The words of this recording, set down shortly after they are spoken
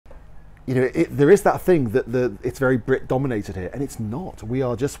there is that thing that it's very Brit dominated here, and it's not. We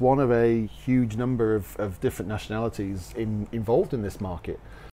are just one of a huge number of different nationalities involved in this market.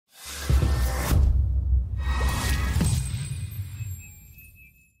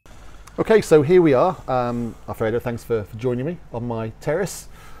 Okay, so here we are. Alfredo, thanks for joining me on my terrace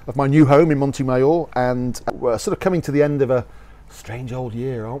of my new home in Montemayor, and we're sort of coming to the end of a strange old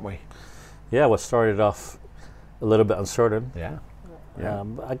year, aren't we? Yeah, what started off a little bit uncertain. Yeah.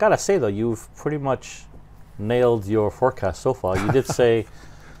 I gotta say though, you've pretty much nailed your forecast so far. You did say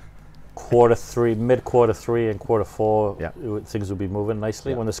mid quarter three and quarter four, things would be moving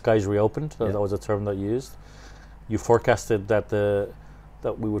nicely when the skies reopened. That was a term that you used. You forecasted that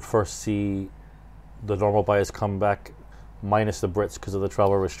we would first see the normal buyers come back, minus the Brits because of the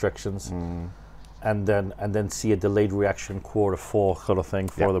travel restrictions, and then see a delayed reaction quarter four sort of thing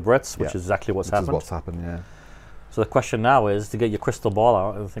for the Brits, which is exactly what's happened. Yeah. So the question now is to get your crystal ball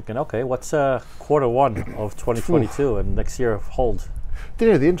out and thinking, okay, what's quarter one of 2022 and next year hold? Do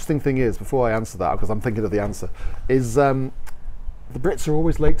you know, the interesting thing is, before I answer that, because I'm thinking of the answer, is the Brits are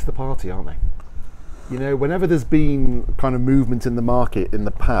always late to the party, aren't they? You know, whenever there's been kind of movement in the market in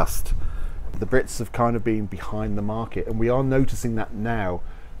the past, the Brits have kind of been behind the market, and we are noticing that now.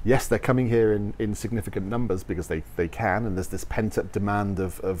 Yes, they're coming here in significant numbers because they can, and there's this pent-up demand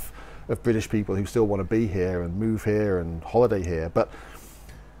of British people who still want to be here and move here and holiday here, but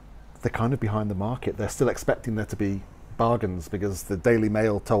they're kind of behind the market. They're still expecting there to be bargains because the Daily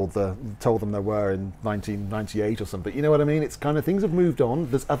Mail told them there were in 1998 or something. You know what I mean? It's kind of, things have moved on.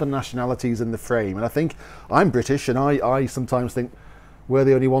 There's other nationalities in the frame, and I think I'm British, and I sometimes think we're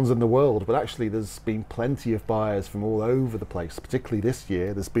the only ones in the world, but actually there's been plenty of buyers from all over the place, particularly this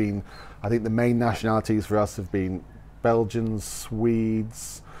year. There's been, I think the main nationalities for us have been Belgians,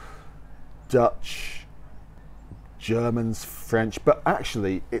 Swedes, Dutch, Germans, French, but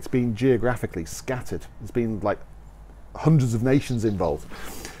actually it's been geographically scattered. There's been like hundreds of nations involved.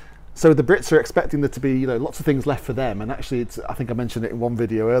 So the Brits are expecting there to be, lots of things left for them, and actually I think I mentioned it in one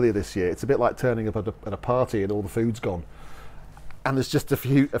video earlier this year, it's a bit like turning up at a party and all the food's gone. And there's just a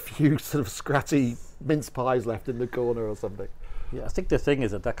few sort of scratty mince pies left in the corner or something. Yeah, I think the thing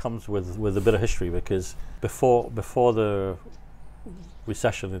is that comes with a bit of history, because before the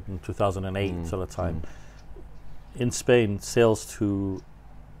recession in 2008 sort of time, in Spain, sales to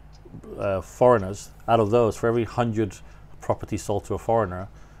foreigners, out of those, for every 100 properties sold to a foreigner,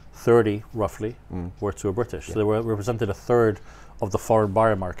 30 roughly were to a British. So they represented a third of the foreign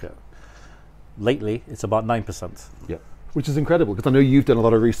buyer market. Lately, it's about 9%. Yeah. Which is incredible, because I know you've done a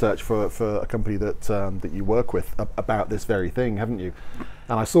lot of research for a company that you work with about this very thing, haven't you?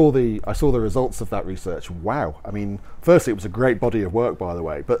 And I saw the results of that research. Wow! I mean, firstly, it was a great body of work, by the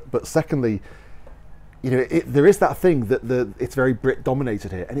way. But secondly, there is that thing that it's very Brit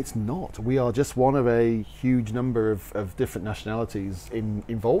dominated here, and it's not. We are just one of a huge number of different nationalities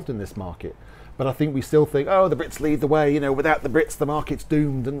involved in this market. But I think we still think, oh, the Brits lead the way. Without the Brits, the market's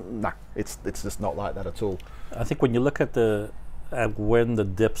doomed. And nah, it's just not like that at all. I think when you look at when the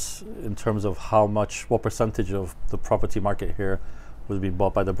dips in terms of what percentage of the property market here was being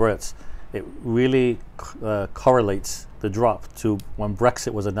bought by the Brits, it really correlates the drop to when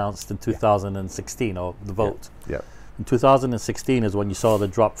Brexit was announced in 2016, or the vote. Yeah. In 2016 is when you saw the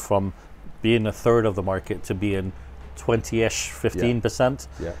drop from being a third of the market to being 20-ish, 15%.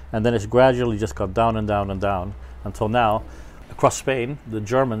 Yeah. And then it's gradually just gone down and down and down until now. Across Spain, the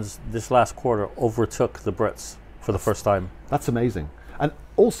Germans this last quarter overtook the Brits for the first time. That's amazing. And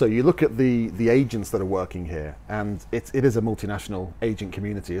also, you look at the agents that are working here, and it is a multinational agent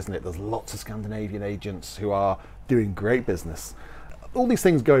community, isn't it? There's lots of Scandinavian agents who are doing great business. All these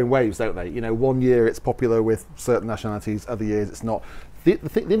things go in waves, don't they? One year it's popular with certain nationalities, other years it's not. The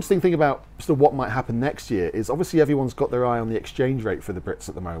interesting thing about sort of what might happen next year is, obviously everyone's got their eye on the exchange rate for the Brits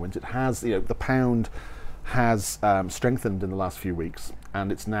at the moment. It has, the pound has strengthened in the last few weeks,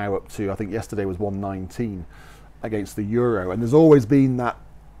 and it's now up to, I think yesterday was 119 against the euro, and there's always been that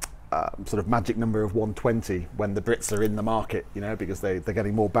sort of magic number of 120 when the Brits are in the market, because they're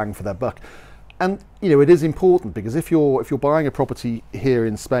getting more bang for their buck. And it is important, because if you're buying a property here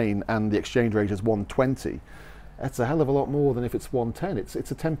in Spain and the exchange rate is 120, that's a hell of a lot more than if it's 110.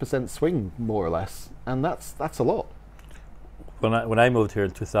 It's a 10% swing, more or less, and that's a lot. When I moved here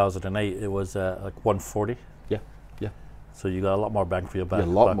in 2008, it was like 140. Yeah. So you got a lot more bang for your buck. Yeah,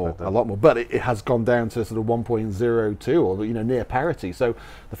 a lot more. But it has gone down to sort of 1.02 or near parity. So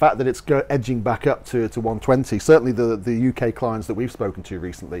the fact that it's edging back up to 120, certainly the UK clients that we've spoken to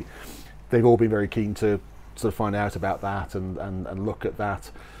recently, they've all been very keen to sort of find out about that and look at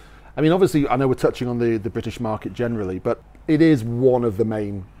that. I mean, obviously, I know we're touching on the British market generally, but it is one of the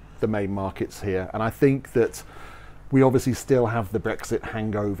main the main markets here. And I think that we obviously still have the Brexit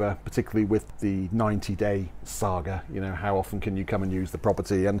hangover, particularly with the 90-day saga. You know, how often can you come and use the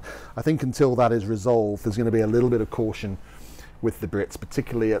property? And I think until that is resolved, there's going to be a little bit of caution with the Brits,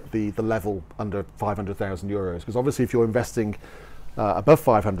 particularly at the level under 500,000 euros. Because obviously if you're investing above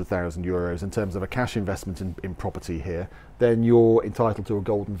 500,000 euros in terms of a cash investment in property here, then you're entitled to a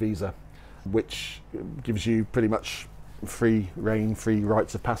golden visa, which gives you pretty much free reign, free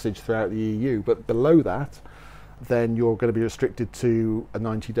rights of passage throughout the EU. But below that, then you're going to be restricted to a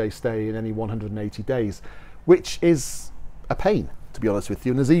 90-day stay in any 180 days, which is a pain, to be honest with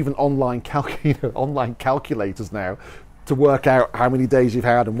you. And there's even online calculators now to work out how many days you've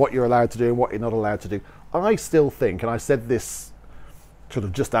had and what you're allowed to do and what you're not allowed to do. I still think, and I said this sort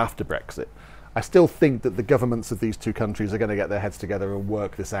of just after Brexit, I still think that the governments of these two countries are going to get their heads together and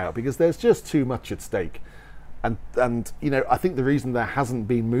work this out, because there's just too much at stake. And you know, I think the reason there hasn't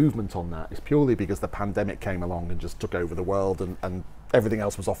been movement on that is purely because the pandemic came along and just took over the world, and everything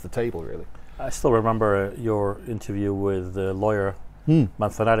else was off the table, really. I still remember your interview with the lawyer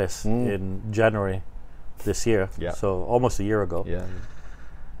Manzanares in January this year, so almost a year ago,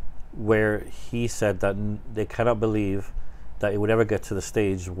 where he said that they cannot believe that it would ever get to the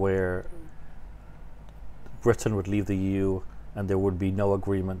stage where Britain would leave the EU and there would be no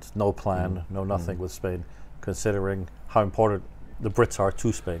agreement, no plan, no nothing with Spain, considering how important the Brits are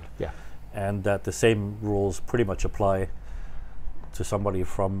to Spain. And that the same rules pretty much apply to somebody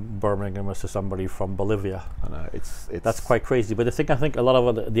from Birmingham as to somebody from Bolivia. I know, it's that's quite crazy. But the thing I think a lot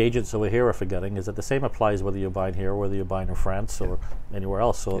of the agents over here are forgetting is that the same applies whether you're buying here, whether you're buying in France or anywhere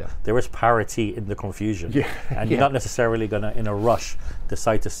else. So there is parity in the confusion, and you're not necessarily going to, in a rush,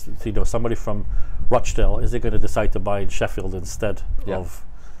 decide to, you know, somebody from Rochdale, is it going to decide to buy in Sheffield instead of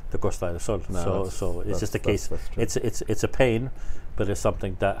the Costa del Sol? No, so it's just a case. It's a pain, but it's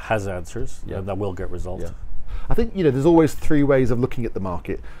something that has answers and that will get resolved. I think, you know, there's always three ways of looking at the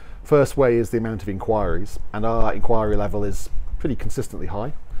market. First way is the amount of inquiries, and our inquiry level is pretty consistently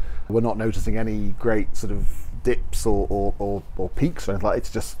high. We're not noticing any great sort of dips or peaks or anything like that.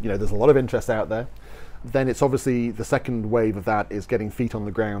 It's just, you know, there's a lot of interest out there. Then it's obviously the second wave of that is getting feet on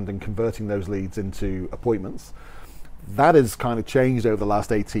the ground and converting those leads into appointments. That has kind of changed over the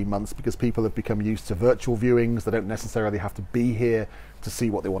last 18 months because people have become used to virtual viewings. They don't necessarily have to be here to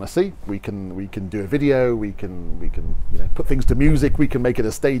see what they want to see. We can do a video, we can you know, put things to music, we can make it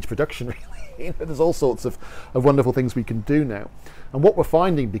a stage production, really. You know, there's all sorts of wonderful things we can do now. And what we're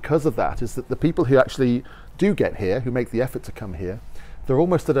finding because of that is that the people who actually do get here, who make the effort to come here, they're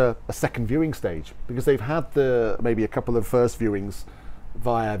almost at a second viewing stage, because they've had maybe a couple of first viewings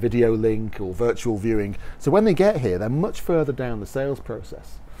via video link or virtual viewing. So when they get here, they're much further down the sales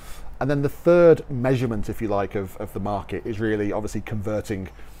process. And then the third measurement, if you like, of the market is really obviously converting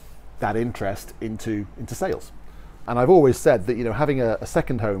that interest into sales. And I've always said that, you know, having a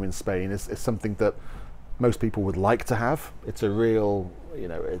second home in Spain is something that most people would like to have. It's a real, you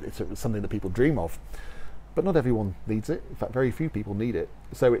know, it's something that people dream of. But not everyone needs it. In fact, very few people need it.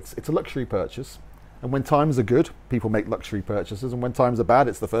 So it's a luxury purchase. And when times are good, people make luxury purchases, and when times are bad,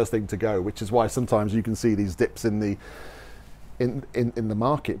 it's the first thing to go, which is why sometimes you can see these dips in the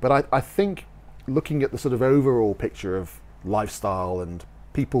market. But I think looking at the sort of overall picture of lifestyle and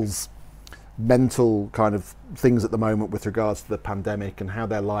people's mental kind of things at the moment with regards to the pandemic and how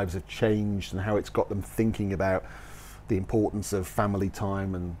their lives have changed and how it's got them thinking about the importance of family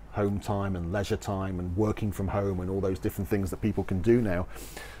time and home time and leisure time and working from home and all those different things that people can do now,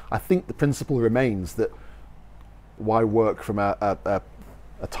 I think the principle remains that why work from a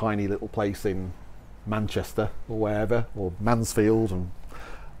tiny little place in Manchester or wherever, or Mansfield,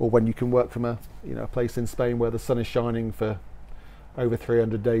 or when you can work from a place in Spain where the sun is shining for over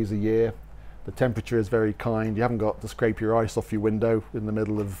 300 days a year. The temperature is very kind. You haven't got to scrape your ice off your window in the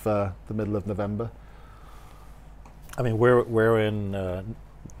middle of November. I mean, we're in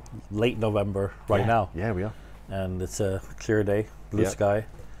late November right now. Yeah, we are. And it's a clear day, blue sky.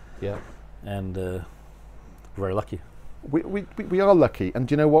 Yeah. And very lucky. We are lucky. And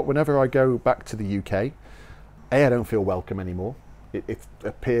do you know what? Whenever I go back to the UK, I don't feel welcome anymore. It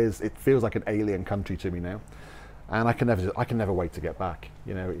feels like an alien country to me now. And I can never wait to get back.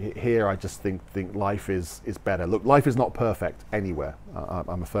 You know, here I just think life is better. Look, life is not perfect anywhere.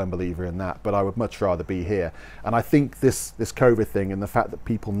 I'm a firm believer in that, but I would much rather be here. And I think this COVID thing and the fact that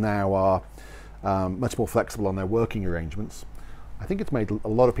people now are much more flexible on their working arrangements, I think it's made a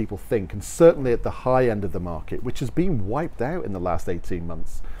lot of people think, and certainly at the high end of the market, which has been wiped out in the last 18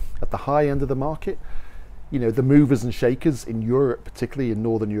 months, at the high end of the market, you know, the movers and shakers in Europe, particularly in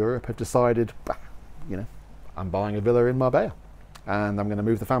Northern Europe, have decided, you know, I'm buying a villa in Marbella. and I'm going to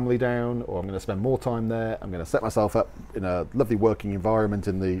move the family down, or I'm going to spend more time there. I'm going to set myself up in a lovely working environment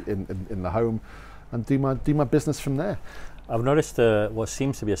in the home, and do my business from there. I've noticed what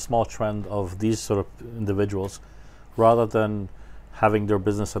seems to be a small trend of these sort of individuals, rather than having their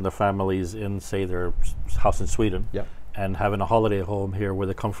business and their families in, say, their house in Sweden, and having a holiday home here where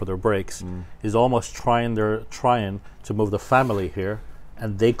they come for their breaks, is almost trying to move the family here,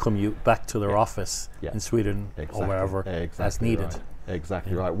 and they commute back to their office in Sweden or wherever that's needed. Right.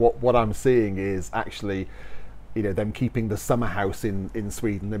 Exactly right. What I'm seeing is actually, them keeping the summer house in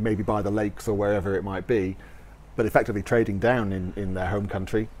Sweden, and maybe by the lakes or wherever it might be, but effectively trading down in their home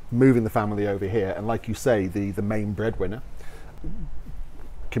country, moving the family over here, and like you say, the main breadwinner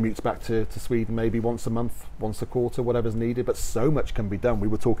commutes back to Sweden maybe once a month, once a quarter, whatever's needed. But so much can be done. We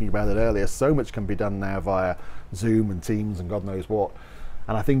were talking about it earlier. So much can be done now via Zoom and Teams and God knows what.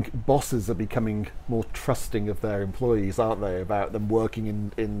 And I think bosses are becoming more trusting of their employees, aren't they, about them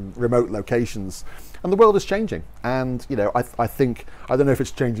working in remote locations. And the world is changing. And I think, I don't know if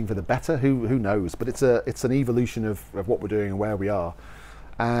it's changing for the better. Who knows? But it's an evolution of what we're doing and where we are.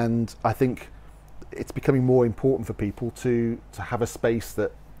 And I think it's becoming more important for people to have a space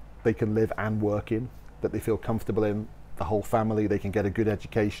that they can live and work in, that they feel comfortable in, the whole family, they can get a good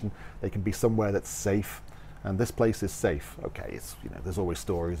education, they can be somewhere that's safe. And this place is safe. Okay, it's there's always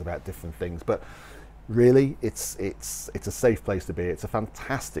stories about different things, but really it's a safe place to be. It's a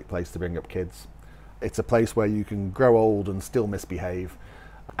fantastic place to bring up kids. It's a place where you can grow old and still misbehave.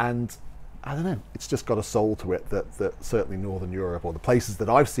 And I don't know, it's just got a soul to it that certainly Northern Europe, or the places that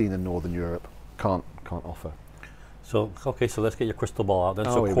I've seen in Northern Europe, can't offer. So let's get your crystal ball out then.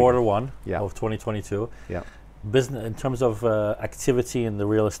 So Q1 of 2022. Yeah. Business in terms of activity in the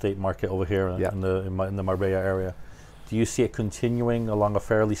real estate market over here in the Marbella area, do you see it continuing along a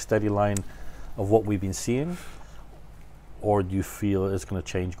fairly steady line of what we've been seeing, or do you feel it's going to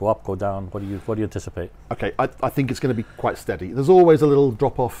change, go up, go down? What do you anticipate? Okay, I think it's going to be quite steady. There's always a little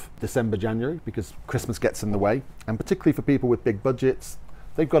drop off December, January, because Christmas gets in the way, and particularly for people with big budgets,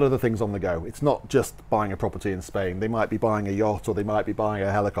 they've got other things on the go. It's not just buying a property in Spain. They might be buying a yacht, or they might be buying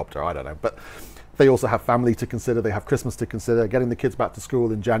a helicopter, I don't know. But they also have family to consider, they have Christmas to consider, getting the kids back to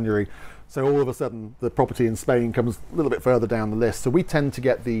school in January. So all of a sudden, the property in Spain comes a little bit further down the list. So we tend to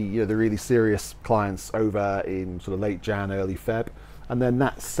get the really serious clients over in sort of late Jan, early Feb. And then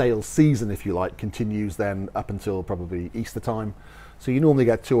that sales season, if you like, continues then up until probably Easter time. So you normally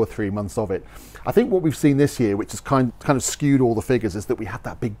get 2 or 3 months of it. I think what we've seen this year, which has kind of skewed all the figures, is that we had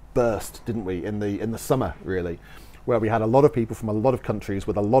that big burst, didn't we, in the summer, really, where we had a lot of people from a lot of countries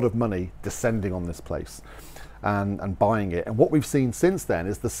with a lot of money descending on this place and buying it. And what we've seen since then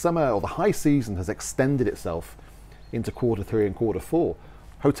is the summer, or the high season, has extended itself into Q3 and Q4.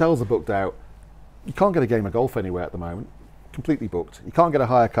 Hotels are booked out. You can't get a game of golf anywhere at the moment, completely booked. You can't get a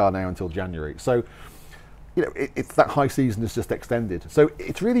hire car now until January. So it's that high season is just extended. So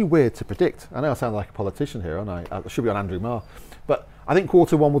it's really weird to predict. I know I sound like a politician here, aren't I? I should be on Andrew Marr. But I think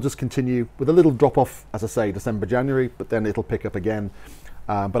Q1 will just continue with a little drop off, as I say, December, January, but then it'll pick up again.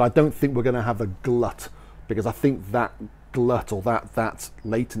 But I don't think we're going to have a glut, because I think that glut, or that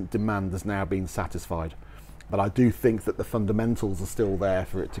latent demand, has now been satisfied. But I do think that the fundamentals are still there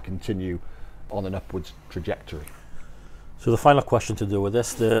for it to continue on an upwards trajectory. So the final question to do with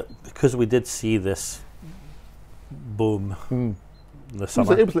this, because we did see this boom in the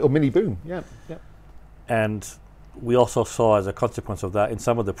summer. It was a little mini boom, yeah. And we also saw, as a consequence of that, in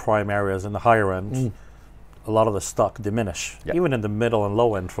some of the prime areas in the higher end, a lot of the stock diminish, even in the middle and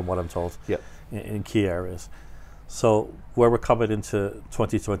low end, from what I'm told, in key areas. So where we're coming into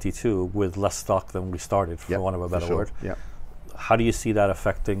 2022 with less stock than we started, for want of a better word, how do you see that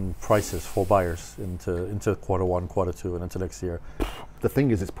affecting prices for buyers into Q1, Q2, and into next year? The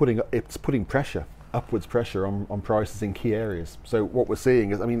thing is, it's putting pressure, upwards pressure on prices in key areas. So what we're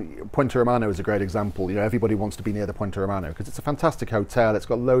seeing is, Puente Romano is a great example. Everybody wants to be near the Puente Romano because it's a fantastic hotel. It's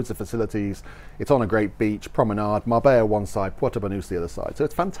got loads of facilities. It's on a great beach, promenade, Marbella one side, Puerto Banús the other side. So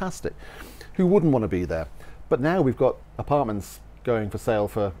it's fantastic. Who wouldn't want to be there? But now we've got apartments going for sale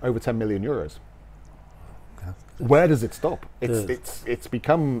for over 10 million euros. Where does it stop? It's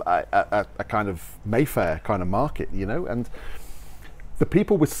become a kind of Mayfair kind of market, and the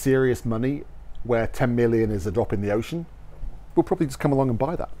people with serious money, where 10 million is a drop in the ocean, will probably just come along and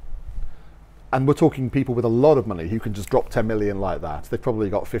buy that. And we're talking people with a lot of money who can just drop 10 million like that. They've probably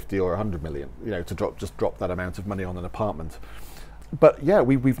got 50 or 100 million, to drop that amount of money on an apartment. But yeah,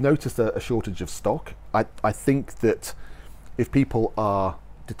 we've noticed a shortage of stock. I think that if people are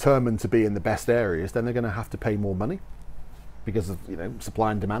determined to be in the best areas, then they're going to have to pay more money because of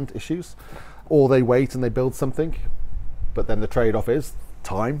supply and demand issues, or they wait and they build something. but then the trade-off is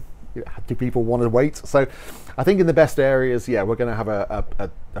time. Do people want to wait? So I think in the best areas, yeah, we're going to have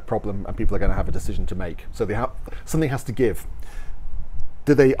a problem, and people are going to have a decision to make. So something has to give.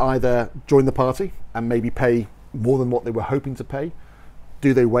 Do they either join the party and maybe pay more than what they were hoping to pay?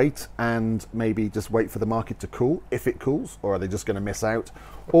 Do they wait and maybe just wait for the market to cool, if it cools, or are they just going to miss out?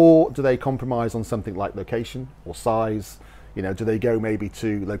 Or do they compromise on something like location or size? You know, do they go maybe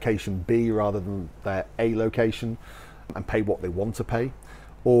to location B rather than their A location and pay what they want to pay?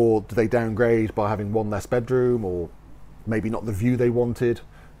 Or do they downgrade by having one less bedroom, or maybe not the view they wanted,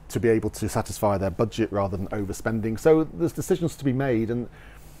 to be able to satisfy their budget rather than overspending? So there's decisions to be made, and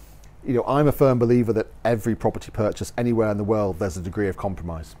you know, I'm a firm believer that every property purchase anywhere in the world, there's a degree of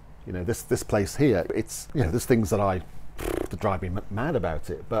compromise. You know, this place here, it's, you know, there's things that drive me mad about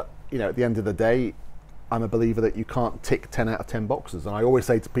it, but you know, at the end of the day, I'm a believer that you can't tick 10 out of 10 boxes. And I always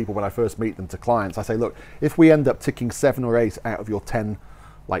say to people when I first meet them, to clients, I say, look, if we end up ticking 7 or 8 out of your 10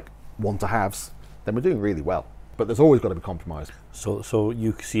 like want-to-haves, then we're doing really well. But there's always got to be compromise. So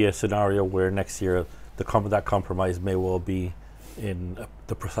you see a scenario where next year that compromise may well be in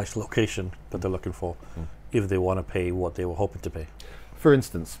the precise location that they're looking for, if they want to pay what they were hoping to pay. For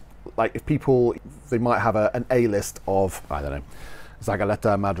instance, like if people, they might have an A list of, I don't know,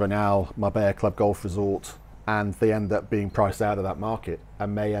 Zagaleta, Madronal, Marbella Club Golf Resort, and they end up being priced out of that market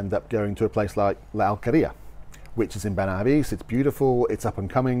and may end up going to a place like La Alqueria, which is in Benavides. It's beautiful, it's up and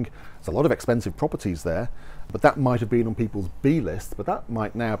coming. There's a lot of expensive properties there, but that might have been on people's B list, but that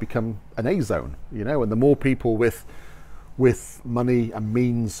might now become an A zone, you know, and the more people with money and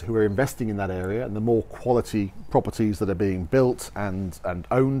means who are investing in that area, and the more quality properties that are being built and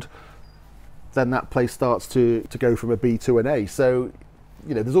owned, then that place starts to go from a B to an A. So,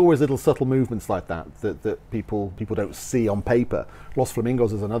 you know, there's always little subtle movements like that people don't see on paper. Los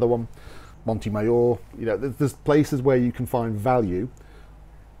Flamingos is another one. Montemayor, you know, there's places where you can find value,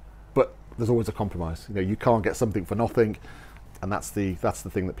 but there's always a compromise. You know, you can't get something for nothing, and that's the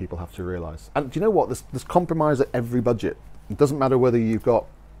thing that people have to realise. And do you know what? There's compromise at every budget. It doesn't matter whether you've got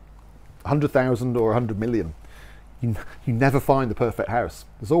 100,000 or 100 million. You never find the perfect house.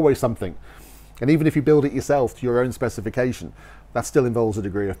 There's always something. And even if you build it yourself to your own specification, that still involves a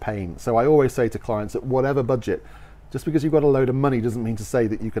degree of pain. So I always say to clients that whatever budget, just because you've got a load of money doesn't mean to say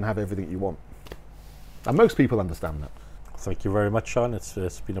that you can have everything you want. And most people understand that. Thank you very much, Sean. It's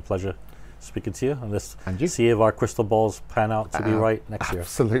been a pleasure speaking to you. And let's and you? see if our crystal balls pan out to be right next year.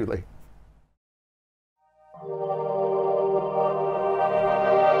 Absolutely.